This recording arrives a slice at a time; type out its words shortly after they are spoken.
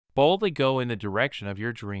Boldly go in the direction of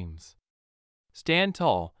your dreams. Stand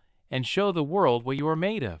tall and show the world what you are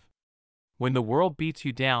made of. When the world beats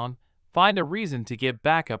you down, find a reason to get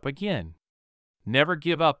back up again. Never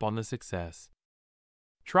give up on the success.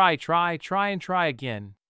 Try, and try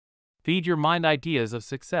again. Feed your mind ideas of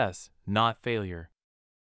success, not failure.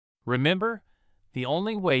 Remember, the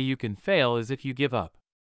only way you can fail is if you give up.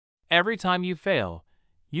 Every time you fail,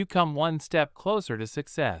 you come one step closer to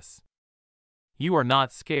success. You are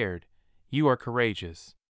not scared, you are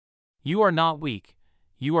courageous. You are not weak,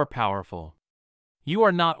 you are powerful. You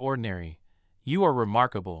are not ordinary, you are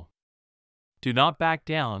remarkable. Do not back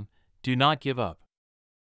down, do not give up.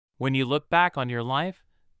 When you look back on your life,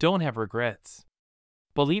 don't have regrets.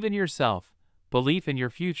 Believe in yourself, believe in your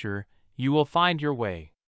future, you will find your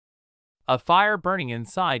way. A fire burning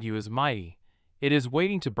inside you is mighty. It is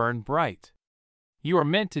waiting to burn bright. You are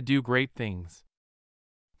meant to do great things.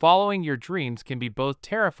 Following your dreams can be both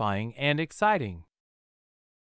terrifying and exciting.